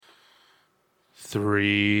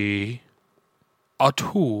3, a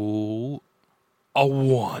 2, a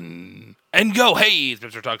 1, and go. Hey, it's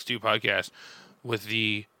Mr. Talks 2 podcast with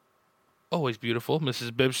the always beautiful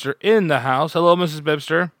Mrs. Bibster in the house. Hello, Mrs.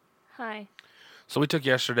 Bibster. Hi. So we took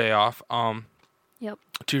yesterday off. Yep.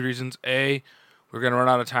 2 reasons. A, we're going to run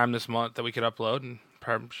out of time this month that we could upload, and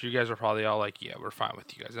perhaps you guys are probably all like, yeah, we're fine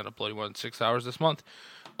with you guys not uploading more than 6 hours this month.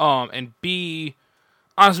 And B,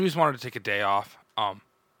 honestly, we just wanted to take a day off.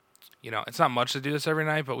 It's not much to do this every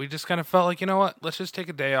night, but we just kind of felt like, you know what, let's just take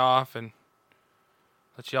a day off and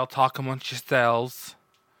let y'all talk amongst yourselves.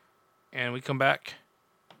 And we come back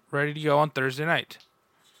ready to go on Thursday night.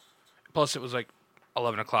 Plus, it was like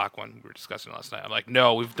 11 o'clock when we were discussing last night. I'm like,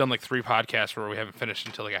 no, we've done like 3 podcasts where we haven't finished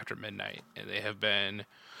until like after midnight. And they have been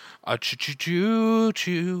a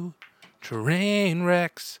choo-choo-choo-choo, train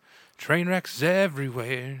wrecks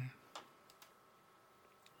everywhere.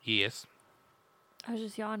 Yes. I was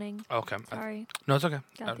just yawning. Okay. Sorry. No, it's okay.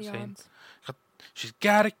 Got the yawns. She's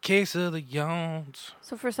got a case of the yawns.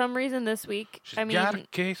 So for some reason this week, She's got a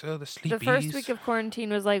case of the sleepies. The first week of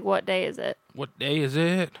quarantine was like, what day is it? What day is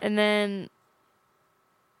it? And then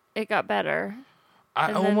it got better.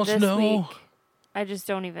 I almost know. Week, I just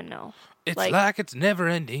don't even know. It's like it's never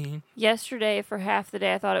ending. Yesterday, for half the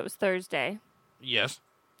day, I thought it was Thursday. Yes.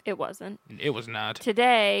 It wasn't. It was not.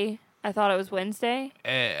 Today, I thought it was Wednesday.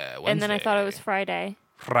 Wednesday. And then I thought it was Friday.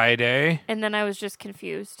 Friday. And then I was just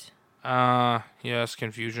confused. Yes,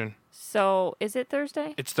 confusion. Is it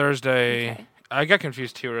Thursday? It's Thursday. Okay. I got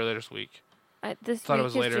confused too earlier this week. Thought it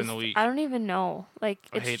was later in the week. I don't even know.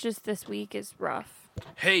 Just this week is rough.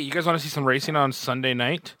 Hey, you guys want to see some racing on Sunday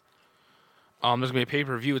night? There's going to be a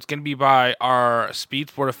pay-per-view. It's going to be by our Speed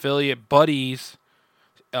Sport affiliate buddies,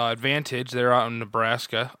 Advantage. They're out in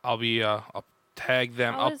Nebraska. I'll tag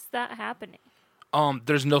them. How is that happening?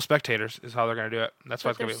 There's no spectators is how they're going to do it. That's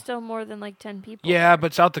why it's going to be. There's still more than like 10 people. Yeah,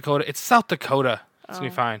 but South Dakota. It's South Dakota. It's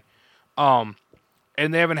going to be fine.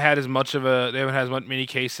 And they haven't had as many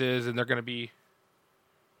cases, and they're going to be.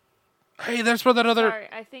 Hey, that's where that other. Sorry,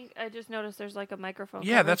 I think I just noticed there's like a microphone.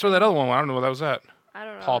 Yeah, that's where that other one went. I don't know what that was at. I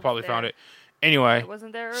don't know. Paul probably found it. Anyway. It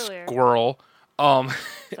wasn't there earlier. Squirrel.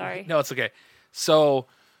 Sorry. No, it's okay. So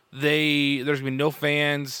there's going to be no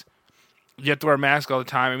fans. You have to wear a mask all the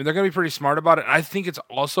time. I mean, they're going to be pretty smart about it. I think it's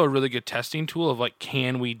also a really good testing tool of like,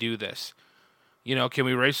 can we do this? Can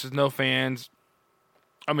we race with no fans?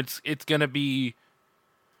 I mean, it's going to be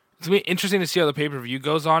interesting to see how the pay-per-view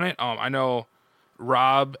goes on it. I know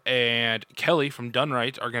Rob and Kelly from Done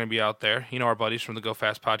Right are going to be out there. Our buddies from the Go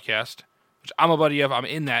Fast podcast, which I'm a buddy of. I'm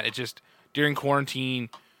in that. It's just during quarantine,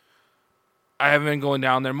 I haven't been going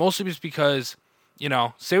down there, mostly just because,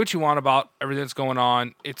 say what you want about everything that's going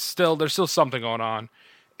on. There's still something going on.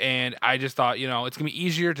 And I just thought, it's going to be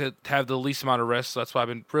easier to have the least amount of risk. So that's why I've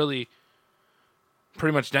been pretty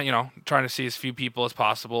much, trying to see as few people as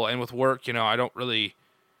possible. And with work, I don't really,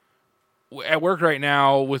 at work right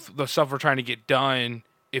now with the stuff we're trying to get done,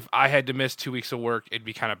 if I had to miss 2 weeks of work, it'd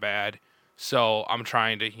be kind of bad. So I'm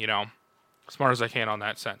trying to, smart as I can on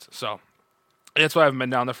that sense. So that's why I haven't been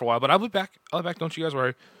down there for a while, but I'll be back. Don't you guys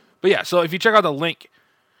worry. But yeah, so if you check out the link,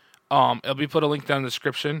 it'll be put a link down in the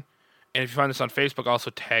description. And if you find this on Facebook, I'll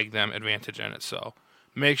also tag them Advantage in it. So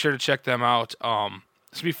make sure to check them out.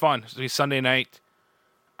 This will be fun. This will be Sunday night.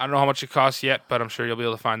 I don't know how much it costs yet, but I'm sure you'll be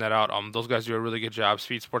able to find that out. Those guys do a really good job.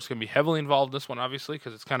 Speed Sports going to be heavily involved in this one, obviously,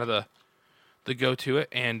 because it's kind of the go-to it.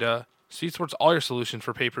 And Speed Sports, all your solution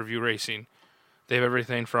for pay-per-view racing. They have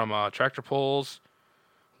everything from tractor pulls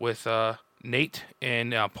with Nate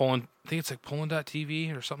and Poland. I think it's like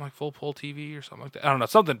Poland.tv or something like Full Pull TV or something like that. I don't know,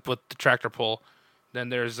 something with the tractor pull. Then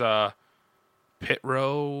there's Pit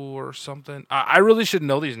Row or something. I really should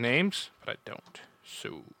know these names, but I don't.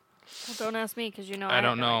 So well, don't ask me because I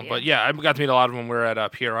don't no know. idea. But yeah, I got to meet a lot of them when we were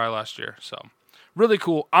at PRI last year. So really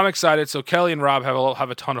cool. I'm excited. So Kelly and Rob have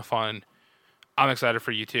a ton of fun. I'm excited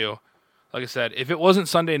for you too. Like I said, if it wasn't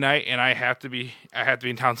Sunday night and I have to be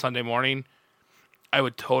in town Sunday morning, I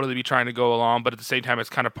would totally be trying to go along. But at the same time, it's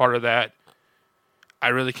kind of part of that. I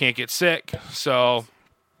really can't get sick, so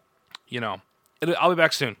I'll be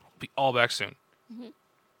back soon. Be all back soon. Mm-hmm.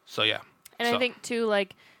 So yeah. And I think too,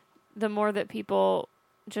 like the more that people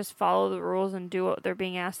just follow the rules and do what they're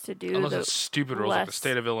being asked to do, unless it's stupid rules like the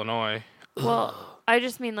state of Illinois. Well, I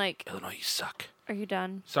just mean like Illinois, you suck. Are you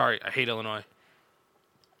done? Sorry, I hate Illinois.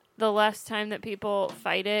 The less time that people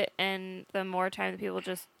fight it, and the more time that people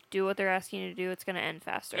just do what they're asking you to do, it's going to end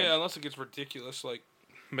faster. Yeah, unless it gets ridiculous, like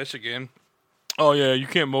Michigan. Oh yeah, you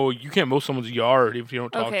can't mow someone's yard if you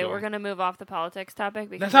don't talk to them. Okay, we're going to move off the politics topic.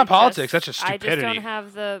 Because that's not politics. That's just stupidity. I just don't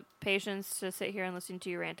have the patience to sit here and listen to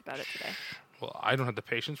you rant about it today. Well, I don't have the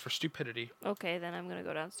patience for stupidity. Okay, then I'm gonna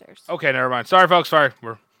go downstairs. Okay, never mind. Sorry, folks. Sorry.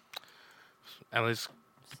 Emily's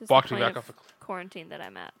walked me back off. Quarantine that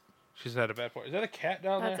I'm at. She's had a bad point. Is that a cat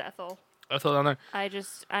down there? That's Ethel. Ethel down there. I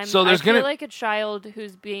So feel like a child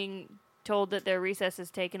who's being told that their recess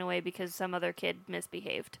is taken away because some other kid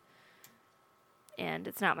misbehaved. And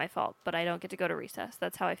it's not my fault, but I don't get to go to recess.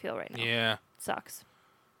 That's how I feel right now. Yeah. It sucks.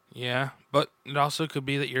 Yeah, but it also could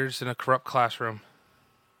be that you're just in a corrupt classroom.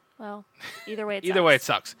 Well, either way it Either way it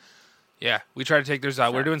sucks. Yeah, we tried to take theirs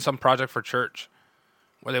out. We're doing some project for church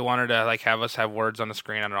where they wanted to like have us have words on the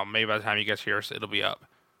screen. I don't know. Maybe by the time you guys hear us, it'll be up.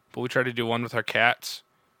 But we tried to do one with our cats.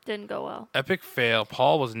 Didn't go well. Epic fail.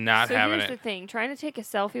 Paul was not having it. So here's the thing. Trying to take a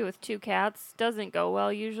selfie with 2 cats doesn't go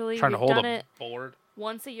well usually. Trying to hold done a it board.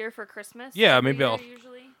 once a year for Christmas. Yeah, maybe I'll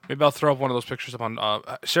throw up one of those pictures up on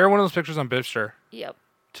share one of those pictures on Bibster. Yep.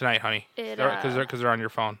 Tonight, honey. Because they're on your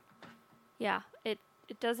phone. Yeah, it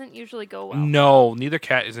doesn't usually go well. No, neither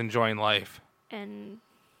cat is enjoying life. And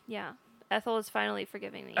yeah, Ethel is finally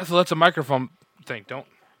forgiving me. Ethel, that's a microphone thing. Don't.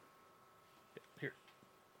 Here.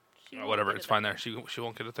 Oh, whatever, it's fine there. She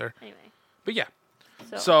won't get it there. Anyway. But yeah.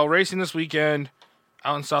 So racing this weekend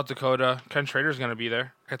out in South Dakota. Ken Schrader's going to be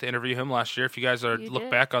there. Got to interview him last year. If you guys look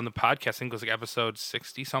back on the podcast, I think it was like episode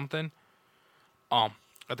 60 something. Got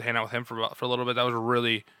to hang out with him for a little bit. That was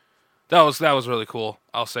really cool.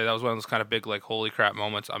 I'll say that was one of those kind of big like holy crap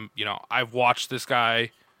moments. I've watched this guy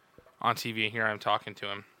on TV and here I'm talking to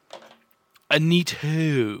him. A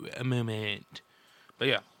moment. But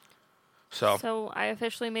yeah. So I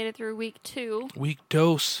officially made it through week 2. Week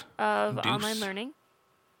dose of online learning.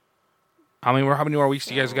 How many more weeks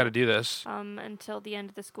do you guys got to do this? Until the end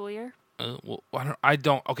of the school year. I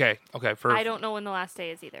don't. Okay. I don't know when the last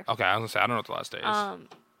day is either. Okay, I was gonna say I don't know what the last day is.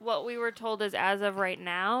 What we were told is as of right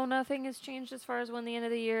now, nothing has changed as far as when the end of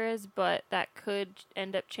the year is, but that could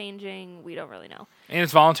end up changing. We don't really know. And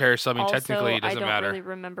it's voluntary, so I mean, also, technically, it doesn't matter. I don't really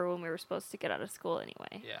remember when we were supposed to get out of school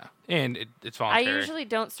anyway. Yeah, and it's voluntary. I usually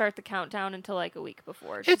don't start the countdown until like a week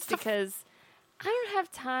before, just because I don't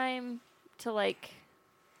have time to like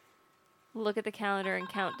look at the calendar and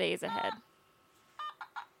count days ahead.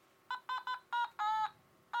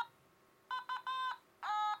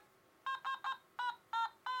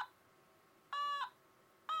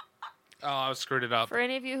 Oh, I screwed it up. For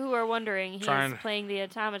any of you who are wondering, he is playing the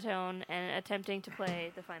automaton and attempting to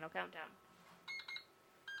play the final countdown.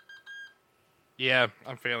 Yeah,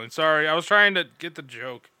 I'm failing. Sorry, I was trying to get the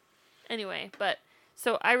joke. Anyway,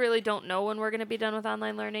 so I really don't know when we're going to be done with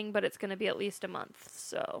online learning, but it's going to be at least a month,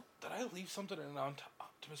 so. Did I leave something in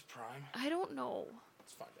Optimus Prime? I don't know.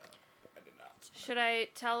 Let's find out. I did not. Should I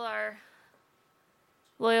tell our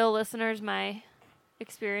loyal listeners my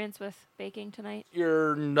experience with baking tonight?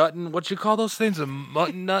 Your nuttin', what you call those things? The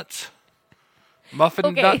mutton nuts?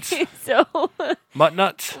 Muffin nuts? So mutt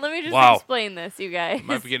nuts? Let me just explain this, you guys.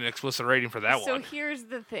 Might be getting an explicit rating for that one. So here's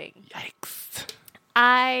the thing. Yikes.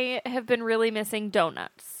 I have been really missing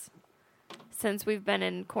donuts since we've been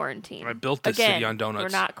in quarantine. I built this city on donuts.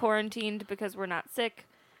 We're not quarantined because we're not sick.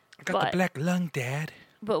 I got the black lung, Dad.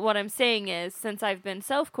 But what I'm saying is, since I've been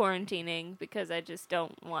self-quarantining because I just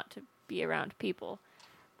don't want to be around people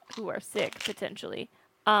who are sick potentially,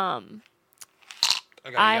 I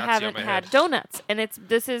haven't had donuts, and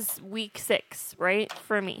this is week 6, right,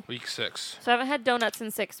 for me. Week 6. So I haven't had donuts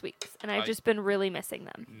in 6 weeks, and I've just been really missing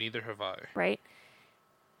them. Neither have I. Right?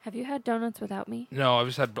 Have you had donuts without me? No, I've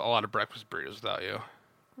just had a lot of breakfast burritos without you.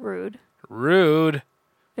 Rude.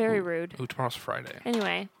 Very rude. Ooh, tomorrow's Friday.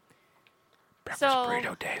 Anyway. Breakfast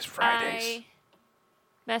burrito day is Fridays.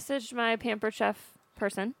 I messaged my Pampered Chef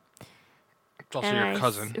person. It's also your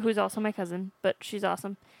cousin. Who's also my cousin, but she's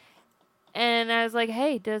awesome. And I was like,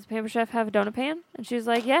 hey, does Pampered Chef have a donut pan? And she was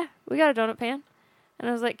like, yeah, we got a donut pan. And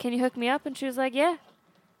I was like, can you hook me up? And she was like, yeah.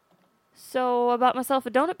 So I bought myself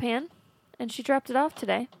a donut pan, and she dropped it off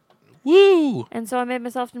today. Woo! And so I made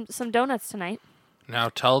myself some donuts tonight. Now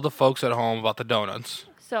tell the folks at home about the donuts.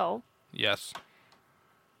 So. Yes.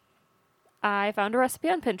 I found a recipe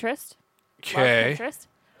on Pinterest. Okay. Pinterest.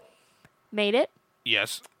 Made it.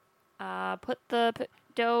 Yes. Put the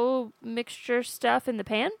dough mixture stuff in the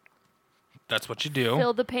pan. That's what you do.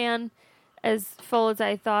 Filled the pan as full as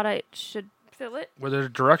I thought I should fill it. Were there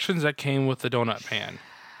directions that came with the donut pan?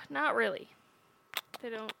 Not really.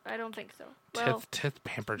 I don't think so. Well, Tith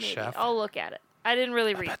Pampered maybe. Chef. I'll look at it. I didn't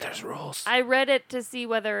really read it. I bet there's rules. I read it to see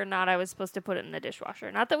whether or not I was supposed to put it in the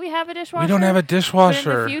dishwasher. Not that we have a dishwasher. We don't have a dishwasher.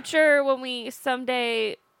 But in the future, when we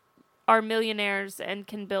someday are millionaires and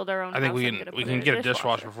can build our own house, I think we can get a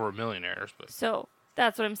dishwasher before we're millionaires. But so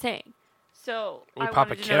that's what I'm saying. So we I pop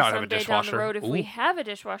wanted a to kid know out of a someday dishwasher. down the road, if we have a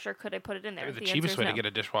dishwasher, could I put it in there? The cheapest way to get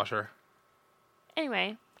a dishwasher.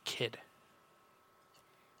 Anyway. Kid.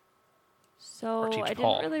 So Or teach I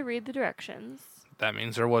Paul. didn't really read the directions. That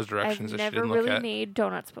means there was directions I've that she never didn't look really at. made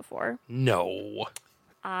donuts before. No.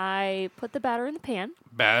 I put the batter in the pan.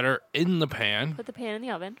 Batter in the pan. Put the pan in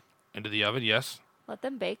the oven. Into the oven, yes. Let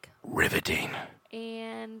them bake. Riveting.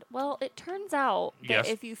 And, well, it turns out that Yes.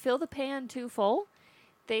 if you fill the pan too full,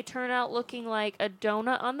 they turn out looking like a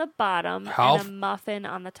donut on the bottom How and a muffin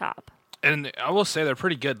on the top. And I will say they're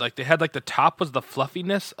pretty good. Like, they had, like, the top was the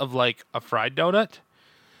fluffiness of, like, a fried donut.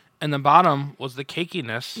 And the bottom was the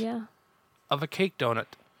cakiness Yeah. of a cake donut.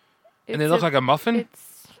 It's And they look like a muffin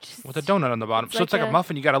It's just, with a donut on the bottom. it's So it's like like a a-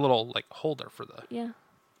 muffin. You got a little, like, holder for the... yeah.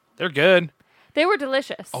 They're good. They were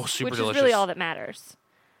delicious. Oh, super which is really delicious. all that matters.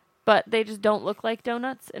 But they just don't look like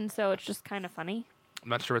donuts, and so it's just kind of funny. I'm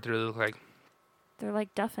not sure what they really look like. They're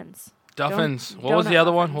like Duffins. Duffins. Don- What was the donut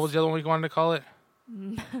other one? muffins. What was the other one you wanted to call it?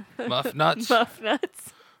 Muff nuts? Muff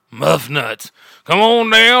nuts. Muff nuts. Come on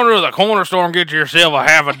down to the corner store and get yourself a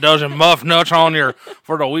half a dozen muff nuts on your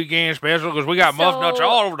for the weekend special because we got muff nuts So,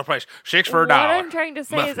 all over the place. $6 for a What dollar. I'm trying to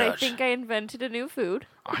say Muff is nuts. I think I invented a new food.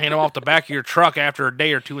 I'll hand them off the back of your truck after a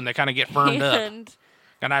day or two and they kind of get firmed up. And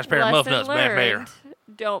Got a nice pair of muff lesson nuts back there. learned,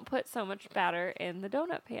 don't put so much batter in the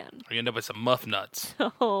donut pan. You end up with some muff nuts.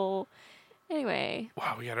 So, anyway,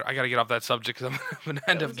 Wow, I gotta get off that subject because I'm gonna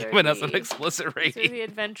end up Those are giving us an the- explicit these are rating. the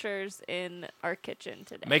adventures in our kitchen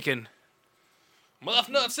today. Making muff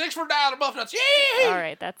nuts, $6 for a dollar, muff nuts. Yay! All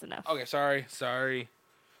right, that's enough. Okay, sorry.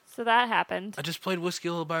 So that happened. I just played Whiskey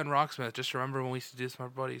Lullaby and Rocksmith. Just remember when we used to do this with my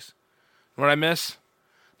buddies. What I miss?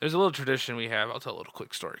 There's a little tradition we have. I'll tell a little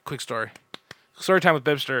quick story. Story time with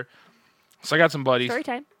Bibster. So I got some buddies, Story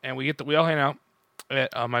time. and we all hang out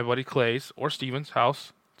at my buddy Clay's or Steven's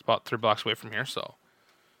house. It's about 3 blocks away from here, so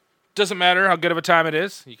doesn't matter how good of a time it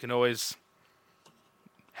is. You can always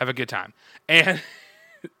have a good time. And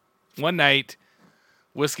one night,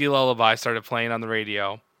 Whiskey Lullaby started playing on the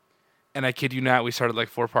radio, and I kid you not, we started like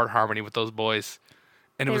 4-part harmony with those boys,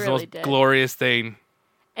 and it They was really the most did. glorious thing.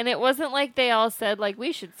 And it wasn't like they all said, like,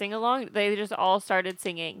 we should sing along. They just all started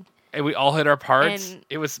singing. And we all hit our parts. And-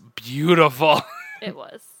 It was beautiful. It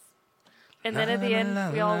was. And then at the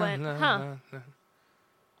end, we all went, huh,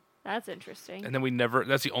 that's interesting. And then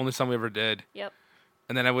that's the only song we ever did. Yep.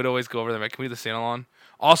 And then I would always go over there, like, can we do the sing-along?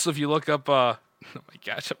 Also, if you look up, oh my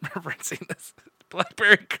gosh, I'm referencing this.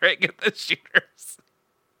 Blackberry Craig and the Shooters.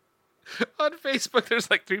 On Facebook, there's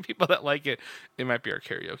like 3 people that like it. It might be our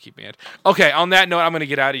karaoke band. Okay, on that note, I'm going to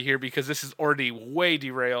get out of here because this is already way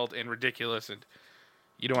derailed and ridiculous, and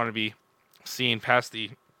you don't want to be seeing past the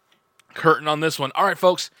curtain on this one. All right,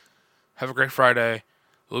 folks, have a great Friday.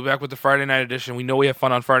 We'll be back with the Friday night edition. We know we have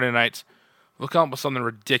fun on Friday nights. We'll come up with something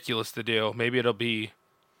ridiculous to do. Maybe it'll be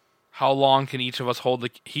how long can each of us hold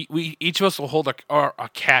each of us will hold a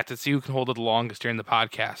cat to see who can hold it the longest during the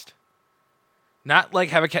podcast. Not like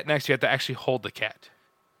have a cat next to you, you have to actually hold the cat.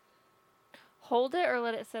 Hold it or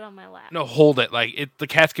let it sit on my lap? No, hold it. Like the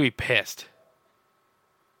cat's gonna be pissed.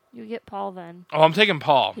 You get Paul then. Oh, I'm taking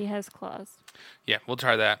Paul. He has claws. Yeah, we'll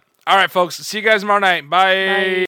try that. All right, folks. See you guys tomorrow night. Bye. Bye.